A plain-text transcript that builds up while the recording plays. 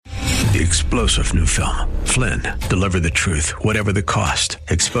The explosive new film, Flynn, deliver the truth, whatever the cost.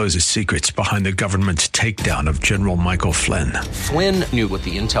 Exposes secrets behind the government's takedown of General Michael Flynn. Flynn knew what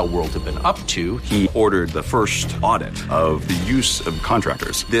the intel world had been up to. He ordered the first audit of the use of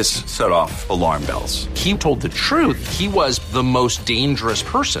contractors. This set off alarm bells. He told the truth. He was the most dangerous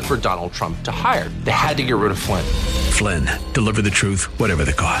person for Donald Trump to hire. They had to get rid of Flynn. Flynn, deliver the truth, whatever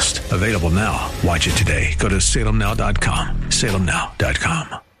the cost. Available now. Watch it today. Go to salemnow.com.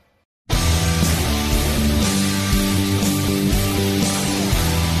 salemnow.com.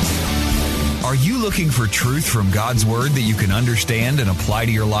 Are you looking for truth from God's Word that you can understand and apply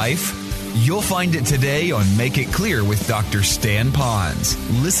to your life? You'll find it today on Make It Clear with Dr. Stan Pons.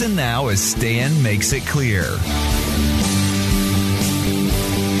 Listen now as Stan makes it clear.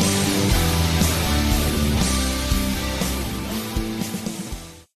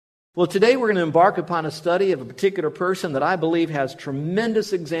 Well, today we're going to embark upon a study of a particular person that I believe has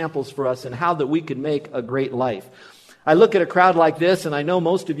tremendous examples for us in how that we could make a great life. I look at a crowd like this, and I know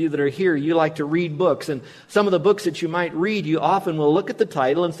most of you that are here, you like to read books. And some of the books that you might read, you often will look at the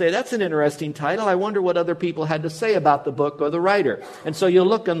title and say, that's an interesting title. I wonder what other people had to say about the book or the writer. And so you'll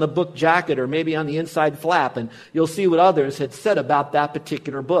look on the book jacket or maybe on the inside flap, and you'll see what others had said about that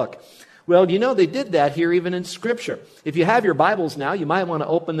particular book. Well, you know, they did that here even in Scripture. If you have your Bibles now, you might want to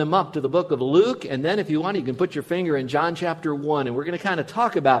open them up to the book of Luke, and then if you want, you can put your finger in John chapter 1, and we're going to kind of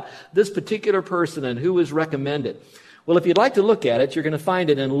talk about this particular person and who was recommended. Well, if you'd like to look at it, you're going to find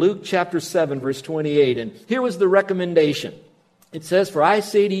it in Luke chapter 7, verse 28. And here was the recommendation. It says, "For I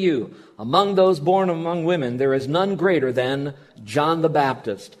say to you, among those born among women, there is none greater than John the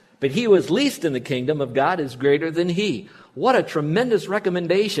Baptist. But he who is least in the kingdom of God is greater than he." What a tremendous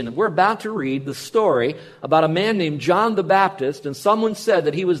recommendation. We're about to read the story about a man named John the Baptist, and someone said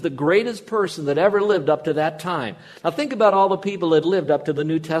that he was the greatest person that ever lived up to that time. Now think about all the people that lived up to the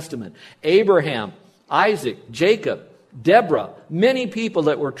New Testament. Abraham, Isaac, Jacob, Deborah, many people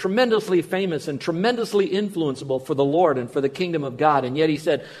that were tremendously famous and tremendously influenceable for the Lord and for the kingdom of God. And yet he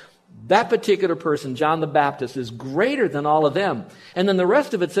said, that particular person, John the Baptist, is greater than all of them. And then the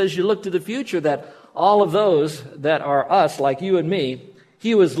rest of it says you look to the future that all of those that are us, like you and me,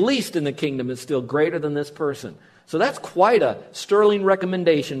 he who is least in the kingdom is still greater than this person. So that's quite a sterling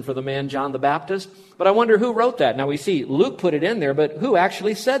recommendation for the man John the Baptist. But I wonder who wrote that. Now we see Luke put it in there, but who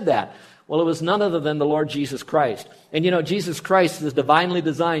actually said that? Well, it was none other than the Lord Jesus Christ. And you know, Jesus Christ has divinely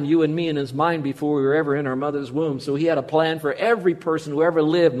designed you and me in his mind before we were ever in our mother's womb. So he had a plan for every person who ever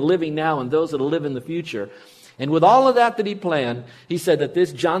lived and living now and those that will live in the future. And with all of that he planned, he said that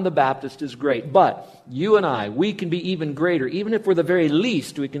this John the Baptist is great. But you and I, we can be even greater. Even if we're the very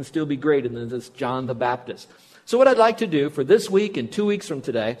least, we can still be greater than this John the Baptist. So what I'd like to do for this week and 2 weeks from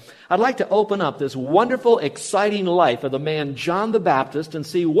today, I'd like to open up this wonderful, exciting life of the man John the Baptist and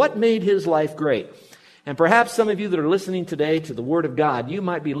see what made his life great. And perhaps some of you that are listening today to the Word of God, you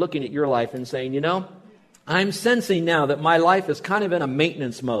might be looking at your life and saying, you know, I'm sensing now that my life is kind of in a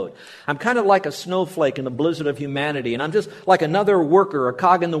maintenance mode. I'm kind of like a snowflake in the blizzard of humanity, and I'm just like another worker, a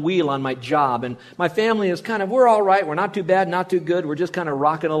cog in the wheel on my job. And my family is kind of, we're all right, we're not too bad, not too good, we're just kind of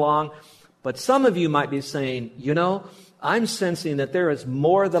rocking along. But some of you might be saying, you know, I'm sensing that there is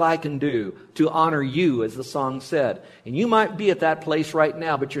more that I can do to honor you, as the song said. And you might be at that place right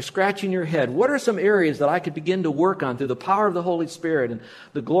now, but you're scratching your head. What are some areas that I could begin to work on through the power of the Holy Spirit and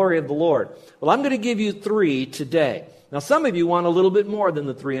the glory of the Lord? Well, I'm going to give you 3 today. Now, some of you want a little bit more than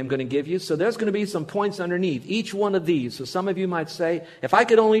the 3 I'm going to give you, so there's going to be some points underneath each one of these. So some of you might say, if I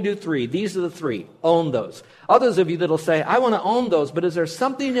could only do 3, these are the 3. Own those. Others of you that'll say, I want to own those, but is there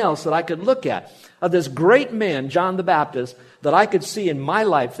something else that I could look at of this great man, John the Baptist, that I could see in my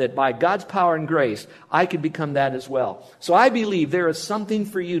life that by God's power and grace, I could become that as well? So I believe there is something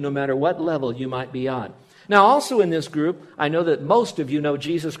for you no matter what level you might be on. Now, also in this group, I know that most of you know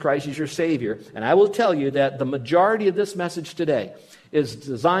Jesus Christ as your Savior, and I will tell you that the majority of this message today is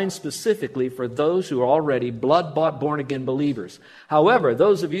designed specifically for those who are already blood-bought, born-again believers. However,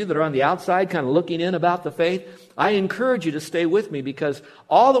 those of you that are on the outside kind of looking in about the faith, I encourage you to stay with me because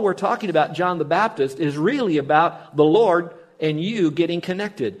all that we're talking about John the Baptist is really about the Lord and you getting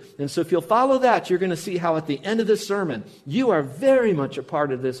connected. And so if you'll follow that, you're going to see how at the end of this sermon, you are very much a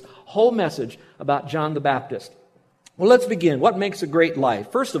part of this whole message about John the Baptist. Well, let's begin. What makes a great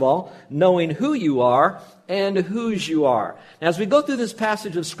life? First of all, knowing who you are and whose you are. Now, as we go through this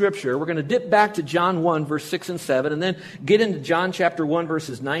passage of Scripture, we're going to dip back to John 1, verse 6 and 7, and then get into John chapter 1,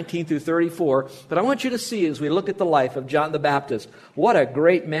 verses 19 through 34. But I want you to see, as we look at the life of John the Baptist, what a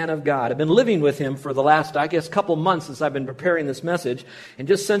great man of God. I've been living with him for the last, couple months since I've been preparing this message, and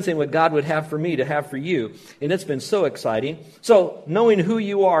just sensing what God would have for me to have for you. And it's been so exciting. So, knowing who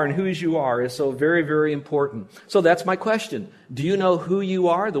you are and whose you are is so very, very important. So that's my question. Do you know who you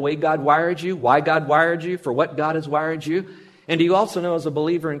are, the way God wired you, why God wired you, for what God has wired you? And do you also know as a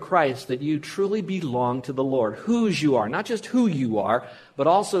believer in Christ that you truly belong to the Lord? Whose you are, not just who you are, but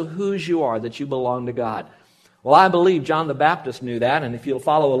also whose you are, that you belong to God. Well, I believe John the Baptist knew that, and if you'll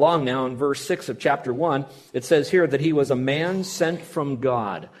follow along now in verse 6 of chapter 1, it says here that he was a man sent from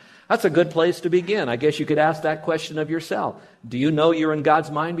God. That's a good place to begin. I guess you could ask that question of yourself. Do you know you're in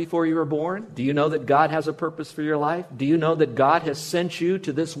God's mind before you were born? Do you know that God has a purpose for your life? Do you know that God has sent you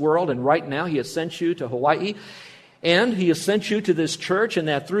to this world, and right now He has sent you to Hawaii? And He has sent you to this church, and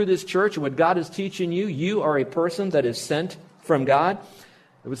that through this church and what God is teaching you, you are a person that is sent from God?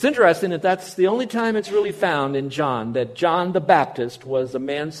 It was interesting that that's the only time it's really found in John, that John the Baptist was a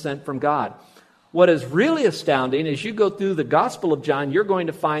man sent from God. What is really astounding is you go through the Gospel of John, you're going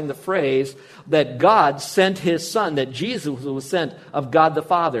to find the phrase that God sent His Son, that Jesus was sent of God the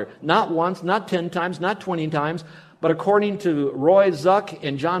Father. Not once, not 10 times, not 20 times, but according to Roy Zuck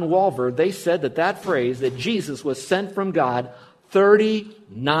and John Walver, they said that phrase, that Jesus was sent from God,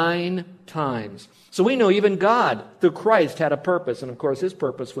 39 times. So we know even God, through Christ, had a purpose. And of course, His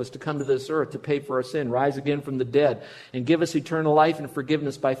purpose was to come to this earth to pay for our sin, rise again from the dead, and give us eternal life and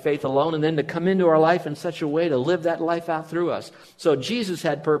forgiveness by faith alone, and then to come into our life in such a way to live that life out through us. So Jesus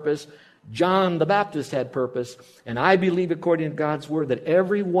had purpose. John the Baptist had purpose. And I believe, according to God's Word, that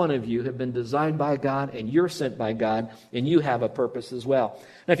every one of you have been designed by God, and you're sent by God, and you have a purpose as well.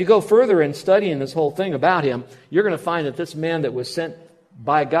 Now, if you go further in studying this whole thing about him, you're going to find that this man that was sent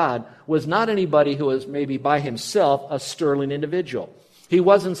by God was not anybody who was maybe by himself a sterling individual. He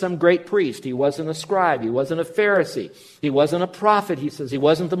wasn't some great priest. He wasn't a scribe. He wasn't a Pharisee. He wasn't a prophet, he says. He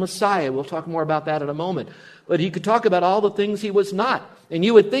wasn't the Messiah. We'll talk more about that in a moment. But he could talk about all the things he was not. And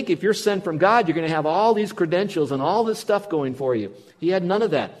you would think if you're sent from God, you're going to have all these credentials and all this stuff going for you. He had none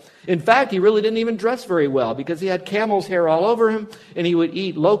of that. In fact, he really didn't even dress very well because he had camel's hair all over him, and he would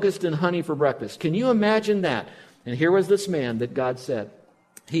eat locust and honey for breakfast. Can you imagine that? And here was this man that God said,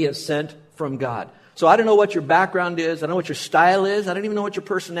 he is sent from God. So I don't know what your background is. I don't know what your style is. I don't even know what your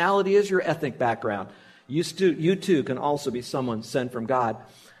personality is, your ethnic background. You too can also be someone sent from God.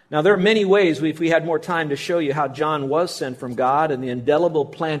 Now, there are many ways, if we had more time, to show you how John was sent from God and the indelible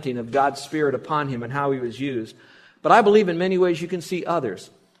planting of God's Spirit upon him and how he was used. But I believe in many ways you can see others.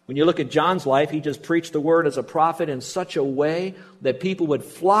 When you look at John's life, he just preached the word as a prophet in such a way that people would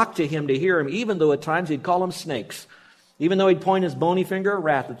flock to him to hear him, even though at times he'd call them snakes. Even though he'd point his bony finger at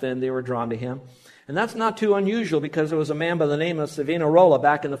wrath at them, they were drawn to him. And that's not too unusual because there was a man by the name of Savonarola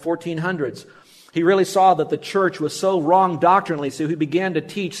back in the 1400s. He really saw that the church was so wrong doctrinally, so he began to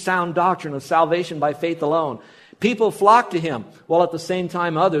teach sound doctrine of salvation by faith alone. People flocked to him, while at the same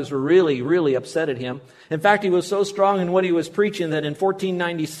time others were really, really upset at him. In fact, he was so strong in what he was preaching that in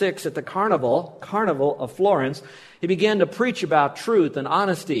 1496 at the Carnival of Florence, he began to preach about truth and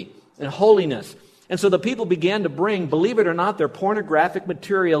honesty and holiness. And so the people began to bring, believe it or not, their pornographic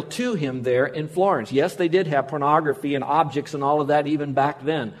material to him there in Florence. Yes, they did have pornography and objects and all of that even back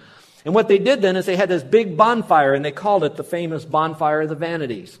then. And what they did then is they had this big bonfire, and they called it the famous Bonfire of the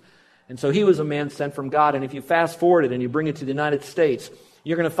Vanities. And so he was a man sent from God. And if you fast forward it and you bring it to the United States,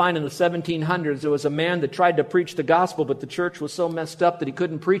 you're going to find in the 1700s there was a man that tried to preach the gospel, but the church was so messed up that he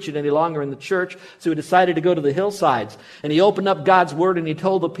couldn't preach it any longer in the church, so he decided to go to the hillsides. And he opened up God's word and he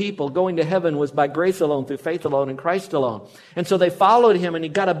told the people going to heaven was by grace alone, through faith alone, in Christ alone. And so they followed him, and he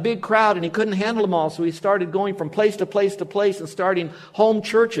got a big crowd, and he couldn't handle them all, so he started going from place to place to place and starting home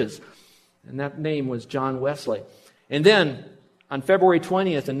churches. And that name was John Wesley. And then on February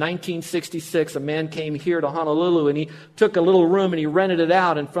 20th in 1966, a man came here to Honolulu, and he took a little room and he rented it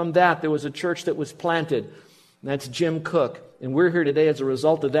out. And from that, there was a church that was planted. And that's Jim Cook. And we're here today as a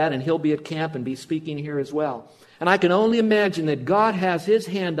result of that, and he'll be at camp and be speaking here as well. And I can only imagine that God has His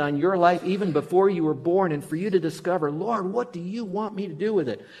hand on your life even before you were born, and for you to discover, Lord, what do you want me to do with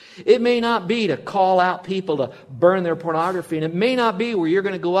it? It may not be to call out people to burn their pornography, and it may not be where you're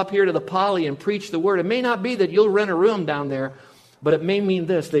going to go up here to the Poly and preach the word. It may not be that you'll rent a room down there, but it may mean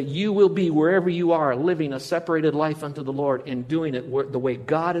this, that you will be wherever you are, living a separated life unto the Lord and doing it the way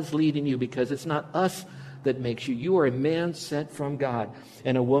God is leading you, because it's not us that makes you. You are a man sent from God,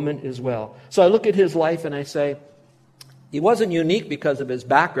 and a woman as well. So I look at his life and I say, He wasn't unique because of his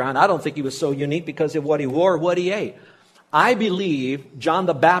background. I don't think he was so unique because of what he wore or what he ate. I believe John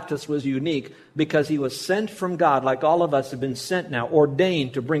the Baptist was unique because he was sent from God, like all of us have been sent now,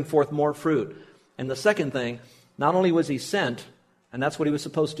 ordained to bring forth more fruit. And the second thing, not only was he sent, and that's what he was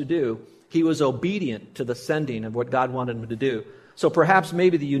supposed to do, he was obedient to the sending of what God wanted him to do. So perhaps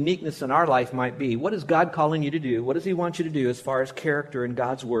maybe the uniqueness in our life might be, what is God calling you to do? What does he want you to do as far as character in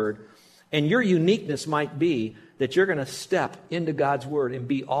God's Word? And your uniqueness might be that you're going to step into God's Word and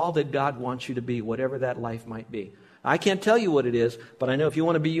be all that God wants you to be, whatever that life might be. I can't tell you what it is, but I know if you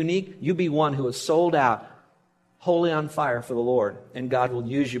want to be unique, you be one who is sold out, wholly on fire for the Lord, and God will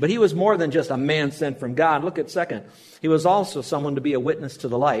use you. But he was more than just a man sent from God. Look at second. He was also someone to be a witness to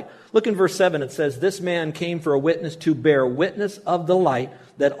the light. Look in verse 7. It says, this man came for a witness to bear witness of the light,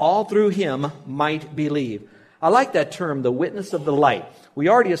 that all through him might believe. I like that term, the witness of the light. We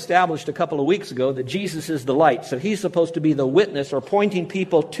already established a couple of weeks ago that Jesus is the light, so he's supposed to be the witness or pointing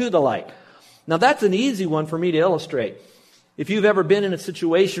people to the light. Now that's an easy one for me to illustrate. If you've ever been in a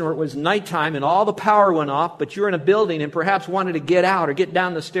situation where it was nighttime and all the power went off, but you're in a building and perhaps wanted to get out or get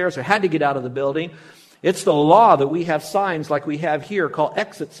down the stairs or had to get out of the building, it's the law that we have signs like we have here called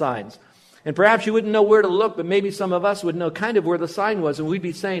exit signs. And perhaps you wouldn't know where to look, but maybe some of us would know kind of where the sign was, and we'd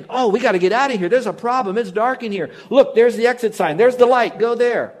be saying, oh, we got to get out of here. There's a problem. It's dark in here. Look, there's the exit sign. There's the light. Go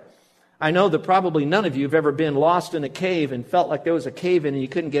there. I know that probably none of you have ever been lost in a cave and felt like there was a cave in and you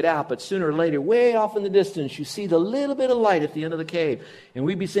couldn't get out, but sooner or later, way off in the distance, you see the little bit of light at the end of the cave. And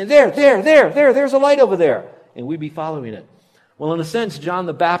we'd be saying, there's a light over there. And we'd be following it. Well, in a sense, John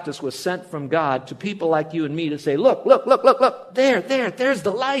the Baptist was sent from God to people like you and me to say, look, there's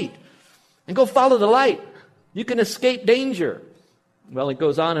the light. And go follow the light. You can escape danger. Well, it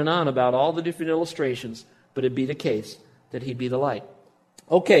goes on and on about all the different illustrations, but it'd be the case that he'd be the light.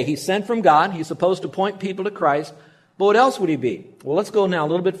 Okay, he's sent from God. He's supposed to point people to Christ. But what else would he be? Well, let's go now a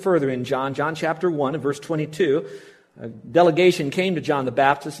little bit further in John chapter 1 and verse 22. A delegation came to John the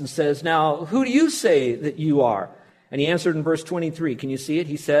Baptist and says, now, who do you say that you are? And he answered in verse 23. Can you see it?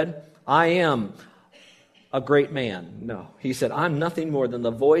 He said, I am a great man. No. He said, I'm nothing more than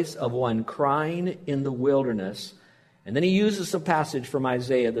the voice of one crying in the wilderness. And then he uses some passage from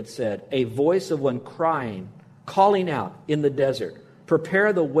Isaiah that said, a voice of one crying, calling out in the desert.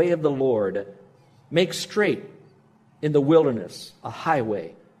 Prepare the way of the Lord. Make straight in the wilderness a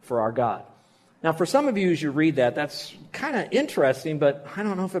highway for our God. Now, for some of you, as you read that, that's kind of interesting, but I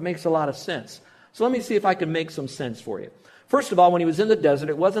don't know if it makes a lot of sense. So let me see if I can make some sense for you. First of all, when he was in the desert,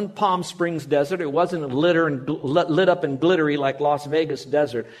 it wasn't Palm Springs desert. It wasn't lit up and glittery like Las Vegas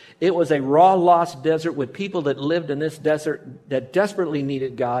desert. It was a raw, lost desert with people that lived in this desert that desperately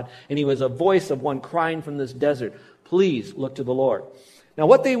needed God. And he was a voice of one crying from this desert, please look to the Lord. Now,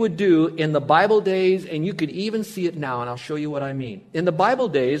 what they would do in the Bible days, and you could even see it now, and I'll show you what I mean. In the Bible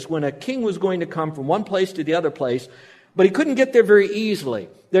days, when a king was going to come from one place to the other place, but he couldn't get there very easily,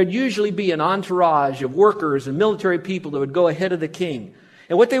 there'd usually be an entourage of workers and military people that would go ahead of the king.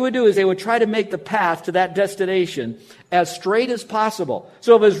 And what they would do is they would try to make the path to that destination as straight as possible.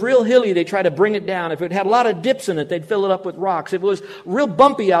 So if it was real hilly, they'd try to bring it down. If it had a lot of dips in it, they'd fill it up with rocks. If it was real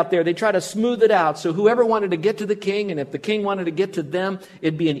bumpy out there, they'd try to smooth it out. So whoever wanted to get to the king, and if the king wanted to get to them,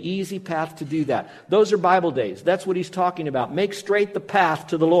 it'd be an easy path to do that. Those are Bible days. That's what he's talking about. Make straight the path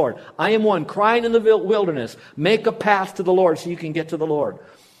to the Lord. I am one crying in the wilderness. Make a path to the Lord so you can get to the Lord.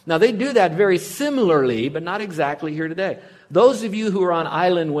 Now, they do that very similarly, but not exactly here today. Those of you who were on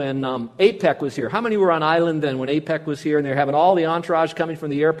island when APEC was here, how many were on island then when APEC was here and they're having all the entourage coming from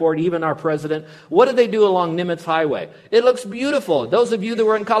the airport, even our president? What did they do along Nimitz Highway? It looks beautiful. Those of you that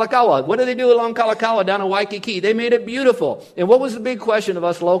were in Kalakaua, what did they do along Kalakaua down in Waikiki? They made it beautiful. And what was the big question of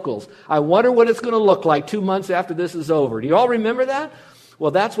us locals? I wonder what it's going to look like 2 months after this is over. Do you all remember that?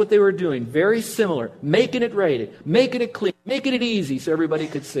 Well, that's what they were doing. Very similar. Making it ready, making it clean, making it easy so everybody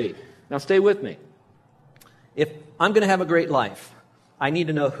could see. Now, stay with me. If I'm going to have a great life, I need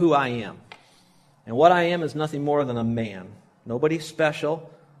to know who I am. And what I am is nothing more than a man. Nobody special.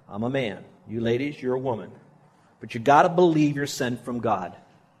 I'm a man. You ladies, you're a woman. But you got to believe you're sent from God.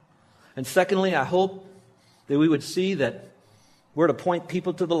 And secondly, I hope that we would see that we're to point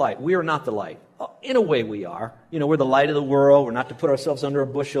people to the light. We are not the light. In a way we are. You know, we're the light of the world. We're not to put ourselves under a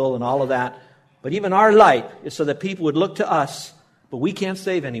bushel and all of that. But even our light is so that people would look to us, but we can't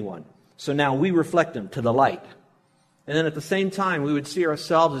save anyone. So now we reflect them to the light. And then at the same time, we would see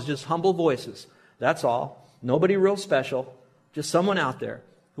ourselves as just humble voices. That's all. Nobody real special. Just someone out there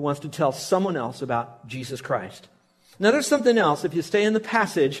who wants to tell someone else about Jesus Christ. Now there's something else. If you stay in the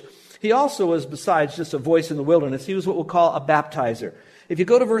passage, he also was, besides just a voice in the wilderness, he was what we'll call a baptizer. If you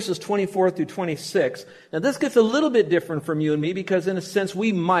go to verses 24 through 26, now this gets a little bit different from you and me because in a sense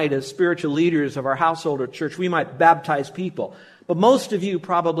we might, as spiritual leaders of our household or church, we might baptize people. But most of you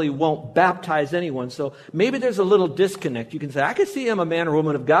probably won't baptize anyone, so maybe there's a little disconnect. You can say, I can see I'm a man or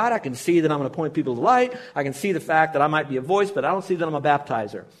woman of God. I can see that I'm going to point people to light. I can see the fact that I might be a voice, but I don't see that I'm a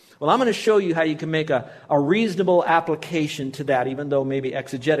baptizer. Well, I'm going to show you how you can make a reasonable application to that, even though maybe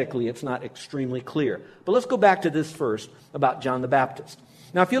exegetically it's not extremely clear. But let's go back to this first about John the Baptist.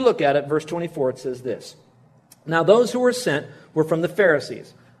 Now, if you look at it, verse 24, it says this. Now, those who were sent were from the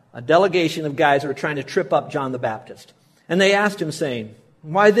Pharisees, a delegation of guys who were trying to trip up John the Baptist. And they asked him, saying,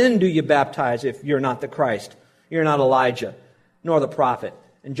 why then do you baptize if you're not the Christ? You're not Elijah, nor the prophet.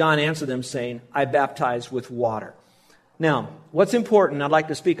 And John answered them, saying, I baptize with water. Now, what's important, I'd like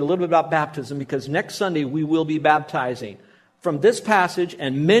to speak a little bit about baptism because next Sunday we will be baptizing. From this passage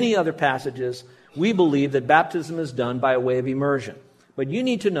and many other passages, we believe that baptism is done by a way of immersion. But you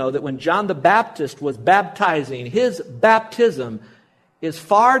need to know that when John the Baptist was baptizing, his baptism is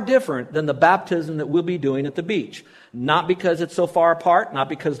far different than the baptism that we'll be doing at the beach. Not because it's so far apart, not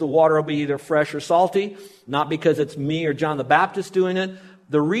because the water will be either fresh or salty, not because it's me or John the Baptist doing it.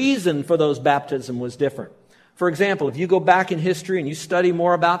 The reason for those baptisms was different. For example, if you go back in history and you study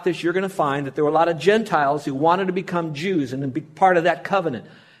more about this, you're going to find that there were a lot of Gentiles who wanted to become Jews and be part of that covenant.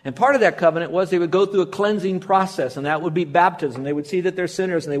 And part of that covenant was they would go through a cleansing process, and that would be baptism. They would see that they're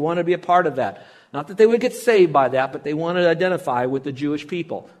sinners, and they wanted to be a part of that. Not that they would get saved by that, but they wanted to identify with the Jewish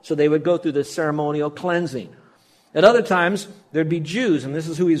people. So they would go through this ceremonial cleansing. At other times, there'd be Jews, and this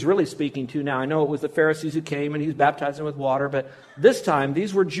is who he's really speaking to now. I know it was the Pharisees who came, and he's baptizing with water, but this time,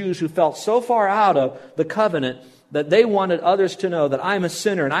 these were Jews who felt so far out of the covenant that they wanted others to know that I'm a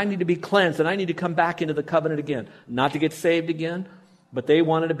sinner, and I need to be cleansed, and I need to come back into the covenant again. Not to get saved again, but they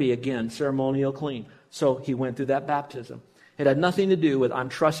wanted to be, again, ceremonial clean. So he went through that baptism. It had nothing to do with I'm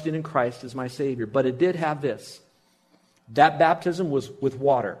trusting in Christ as my Savior, but it did have this. That baptism was with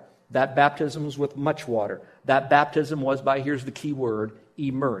water. That baptism was with much water. That baptism was by, here's the key word,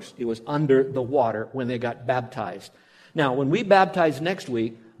 immersed. It was under the water when they got baptized. Now, when we baptize next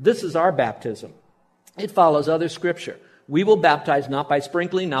week, this is our baptism. It follows other scripture. We will baptize not by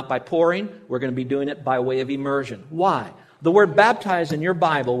sprinkling, not by pouring. We're going to be doing it by way of immersion. Why? The word baptize in your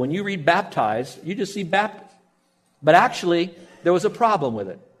Bible, when you read baptize, you just see baptize. But actually, there was a problem with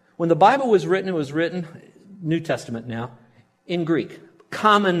it. When the Bible was written, it was written, New Testament now, in Greek.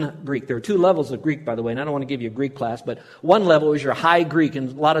 Common Greek. There are two levels of Greek, by the way, and I don't want to give you a Greek class, but one level is your high Greek, and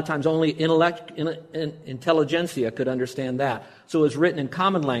a lot of times only intelligentsia could understand that. So it was written in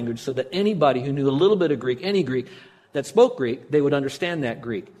common language so that anybody who knew a little bit of Greek, any Greek, that spoke Greek, they would understand that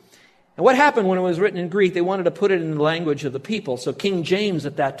Greek. And what happened when it was written in Greek, they wanted to put it in the language of the people. So King James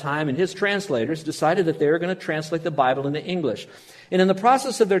at that time and his translators decided that they were going to translate the Bible into English. And in the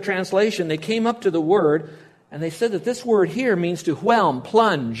process of their translation, they came up to the word, and they said that this word here means to whelm,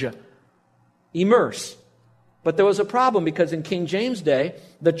 plunge, immerse. But there was a problem because in King James' day,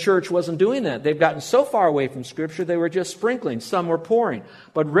 the church wasn't doing that. They've gotten so far away from Scripture, they were just sprinkling. Some were pouring.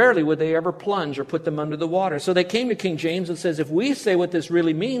 But rarely would they ever plunge or put them under the water. So they came to King James and says, if we say what this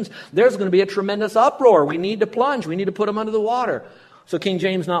really means, there's going to be a tremendous uproar. We need to plunge. We need to put them under the water. So King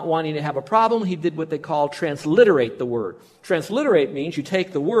James, not wanting to have a problem, he did what they call transliterate the word. Transliterate means you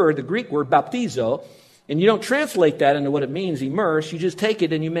take the word, the Greek word, baptizo, and you don't translate that into what it means, immerse. You just take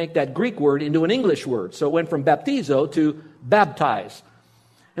it and you make that Greek word into an English word. So it went from baptizo to baptize.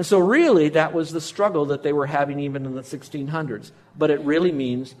 And so really that was the struggle that they were having even in the 1600s. But it really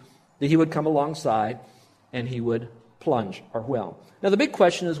means that he would come alongside and he would plunge or whelm. Now the big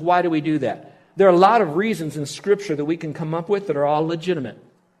question is, why do we do that? There are a lot of reasons in Scripture that we can come up with that are all legitimate.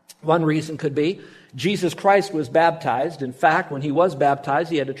 One reason could be Jesus Christ was baptized. In fact, when he was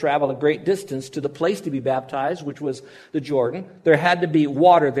baptized, he had to travel a great distance to the place to be baptized, which was the Jordan. There had to be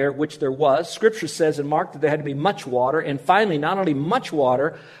water there, which there was. Scripture says in Mark that there had to be much water. And finally, not only much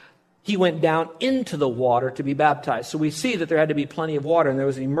water, he went down into the water to be baptized. So we see that there had to be plenty of water, and there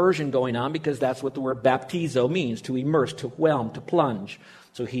was immersion going on because that's what the word baptizo means, to immerse, to whelm, to plunge.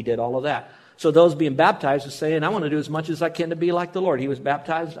 So he did all of that. So those being baptized are saying, I want to do as much as I can to be like the Lord. He was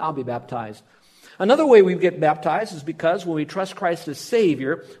baptized, I'll be baptized. Another way we get baptized is because when we trust Christ as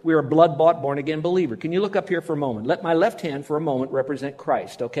Savior, we are a blood-bought, born-again believer. Can you look up here for a moment? Let my left hand for a moment represent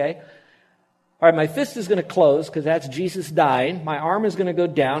Christ, okay? All right, my fist is going to close because that's Jesus dying. My arm is going to go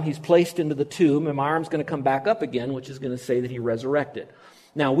down. He's placed into the tomb, and my arm's going to come back up again, which is going to say that he resurrected.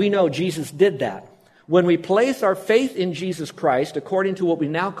 Now, we know Jesus did that. When we place our faith in Jesus Christ, according to what we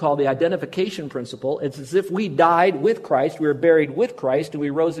now call the identification principle, it's as if we died with Christ, we were buried with Christ, and we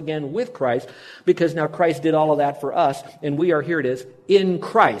rose again with Christ, because now Christ did all of that for us, and we are, here it is, in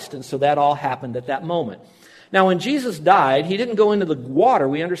Christ. And so that all happened at that moment. Now, when Jesus died, he didn't go into the water.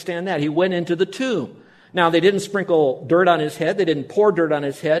 We understand that. He went into the tomb. Now, they didn't sprinkle dirt on his head. They didn't pour dirt on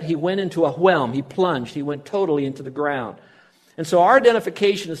his head. He went into a whelm. He plunged. He went totally into the ground. And so our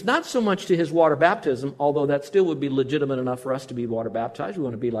identification is not so much to his water baptism, although that still would be legitimate enough for us to be water baptized. We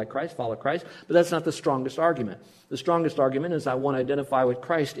want to be like Christ, follow Christ. But that's not the strongest argument. The strongest argument is I want to identify with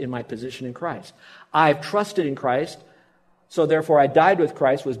Christ in my position in Christ. I've trusted in Christ, so therefore I died with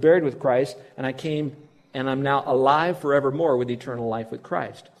Christ, was buried with Christ, and I came and I'm now alive forevermore with eternal life with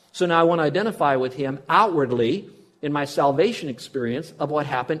Christ. So now I want to identify with him outwardly in my salvation experience of what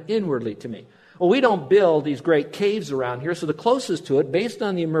happened inwardly to me. Well, we don't build these great caves around here, so the closest to it, based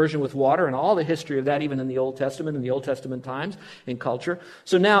on the immersion with water and all the history of that, even in the Old Testament times and culture.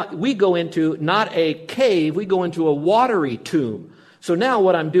 So now we go into not a cave, we go into a watery tomb. So now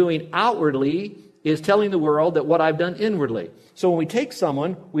what I'm doing outwardly is telling the world that what I've done inwardly. So when we take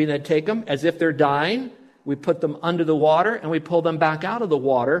someone, we then take them as if they're dying. We put them under the water and we pull them back out of the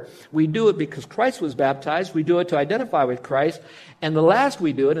water. We do it because Christ was baptized. We do it to identify with Christ. And the last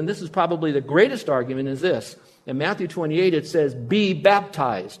we do it, and this is probably the greatest argument, is this. In Matthew 28, it says, be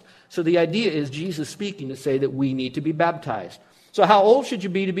baptized. So the idea is Jesus speaking to say that we need to be baptized. So how old should you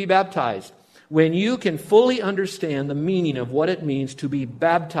be to be baptized? When you can fully understand the meaning of what it means to be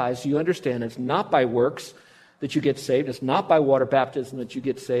baptized, you understand it's not by works that you get saved. It's not by water baptism that you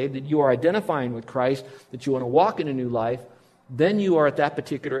get saved, that you are identifying with Christ, that you want to walk in a new life. Then you are at that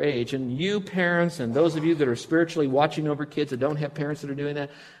particular age. And you parents and those of you that are spiritually watching over kids that don't have parents that are doing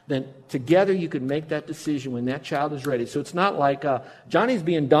that, then together you can make that decision when that child is ready. So it's not like, Johnny's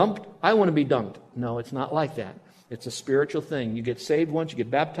being dumped, I want to be dumped. No, it's not like that. It's a spiritual thing. You get saved once, you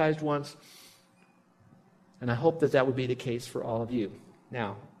get baptized once. And I hope that that would be the case for all of you.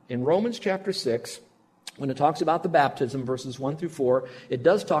 Now, in Romans chapter 6, when it talks about the baptism, verses 1 through 4, it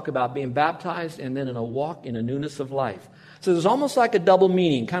does talk about being baptized and then in a walk in a newness of life. So there's almost like a double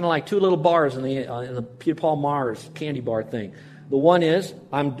meaning, kind of like two little bars in the Peter Paul Mars candy bar thing. The one is,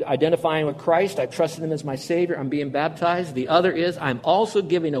 I'm identifying with Christ, I trusted him as my Savior, I'm being baptized. The other is, I'm also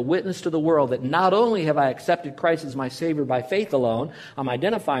giving a witness to the world that not only have I accepted Christ as my Savior by faith alone, I'm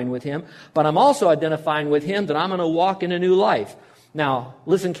identifying with him, but I'm also identifying with him that I'm going to walk in a new life. Now,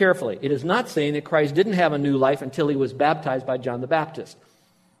 listen carefully. It is not saying that Christ didn't have a new life until he was baptized by John the Baptist.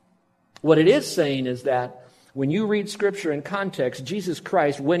 What it is saying is that when you read Scripture in context, Jesus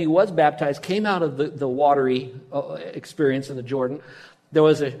Christ, when he was baptized, came out of the watery experience in the Jordan. There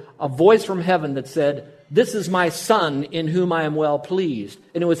was a voice from heaven that said, "This is my Son in whom I am well pleased."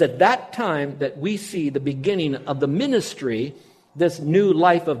 And it was at that time that we see the beginning of the ministry, this new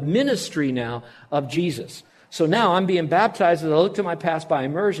life of ministry now of Jesus. So now I'm being baptized as I look to my past by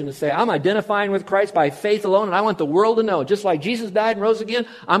immersion to say, I'm identifying with Christ by faith alone, and I want the world to know, just like Jesus died and rose again,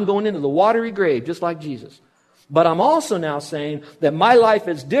 I'm going into the watery grave, just like Jesus. But I'm also now saying that my life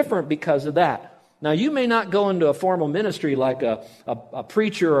is different because of that. Now, you may not go into a formal ministry like a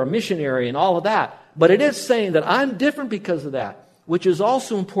preacher or a missionary and all of that, but it is saying that I'm different because of that, which is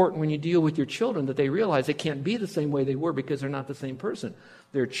also important when you deal with your children, that they realize they can't be the same way they were because they're not the same person.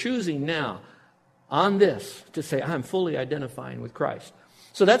 They're choosing now on this to say, I'm fully identifying with Christ.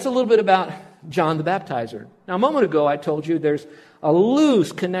 So that's a little bit about John the Baptizer. Now, a moment ago, I told you there's a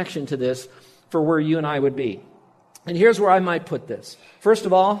loose connection to this for where you and I would be. And here's where I might put this. First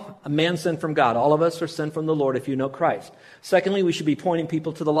of all, a man sent from God. All of us are sent from the Lord if you know Christ. Secondly, we should be pointing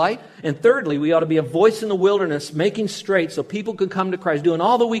people to the light. And thirdly, we ought to be a voice in the wilderness, making straight so people can come to Christ, doing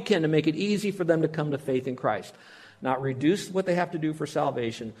all that we can to make it easy for them to come to faith in Christ. Not reduce what they have to do for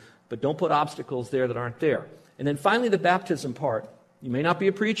salvation, but don't put obstacles there that aren't there. And then finally, the baptism part. You may not be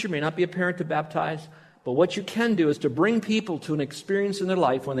a preacher, may not be a parent to baptize, but what you can do is to bring people to an experience in their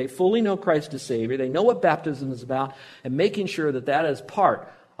life when they fully know Christ as Savior, they know what baptism is about, and making sure that that is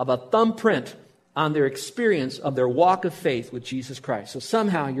part of a thumbprint on their experience of their walk of faith with Jesus Christ. So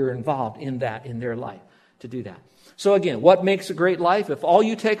somehow you're involved in that in their life to do that. So again, what makes a great life? If all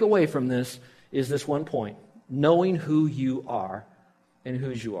you take away from this is this one point, knowing who you are and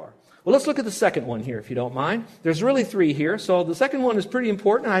whose you are. Well, let's look at the second one here, if you don't mind. There's really three here. So the second one is pretty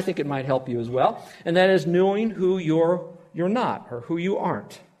important, and I think it might help you as well. And that is knowing who you're not, or who you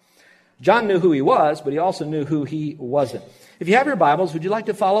aren't. John knew who he was, but he also knew who he wasn't. If you have your Bibles, would you like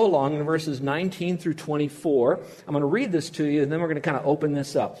to follow along in verses 19 through 24? I'm going to read this to you, and then we're going to kind of open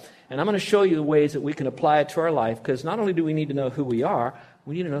this up. And I'm going to show you the ways that we can apply it to our life, because not only do we need to know who we are,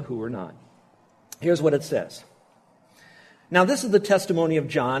 we need to know who we're not. Here's what it says. Now this is the testimony of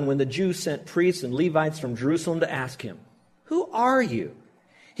John when the Jews sent priests and Levites from Jerusalem to ask him, "Who are you?"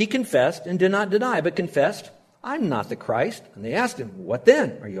 He confessed and did not deny, but confessed, "I'm not the Christ." And they asked him, "What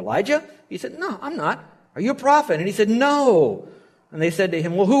then? Are you Elijah?" He said, "No, I'm not." "Are you a prophet?" And he said, "No." And they said to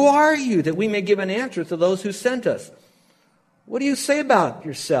him, "Well, who are you, that we may give an answer to those who sent us? What do you say about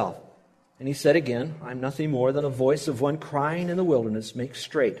yourself?" And he said again, "I'm nothing more than a voice of one crying in the wilderness, make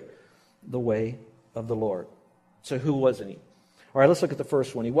straight the way of the Lord." So who wasn't he? All right, let's look at the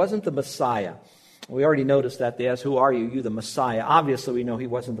first one. He wasn't the Messiah. We already noticed that. They asked, "Who are you?" "You, the Messiah." Obviously, we know he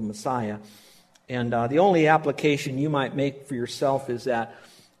wasn't the Messiah. And the only application you might make for yourself is that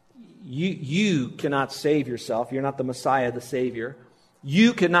you cannot save yourself. You're not the Messiah, the Savior.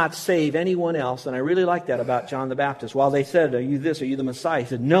 You cannot save anyone else. And I really like that about John the Baptist. While they said, "Are you this? Are you the Messiah?" He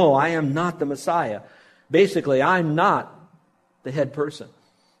said, "No, I am not the Messiah." Basically, I'm not the head person.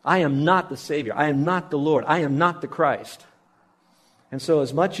 I am not the Savior. I am not the Lord. I am not the Christ. And so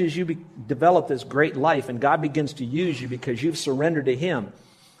as much as you develop this great life and God begins to use you because you've surrendered to Him,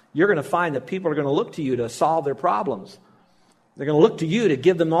 you're going to find that people are going to look to you to solve their problems. They're going to look to you to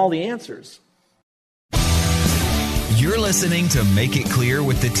give them all the answers. You're listening to Make It Clear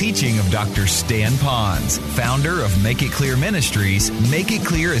with the teaching of Dr. Stan Ponz, founder of Make It Clear Ministries. Make It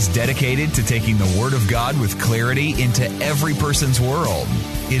Clear is dedicated to taking the Word of God with clarity into every person's world.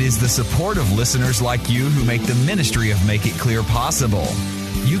 It is the support of listeners like you who make the ministry of Make It Clear possible.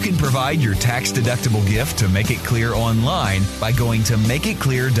 You can provide your tax-deductible gift to Make It Clear online by going to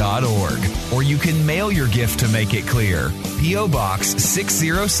makeitclear.org, or you can mail your gift to Make It Clear, P.O. Box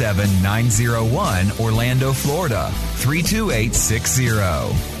 607901, Orlando, Florida, 32860.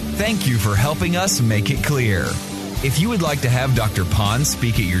 Thank you for helping us make it clear. If you would like to have Dr. Ponz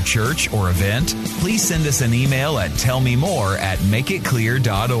speak at your church or event, please send us an email at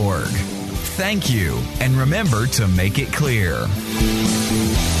tellmemore@makeitclear.org. Thank you, and remember to make it clear.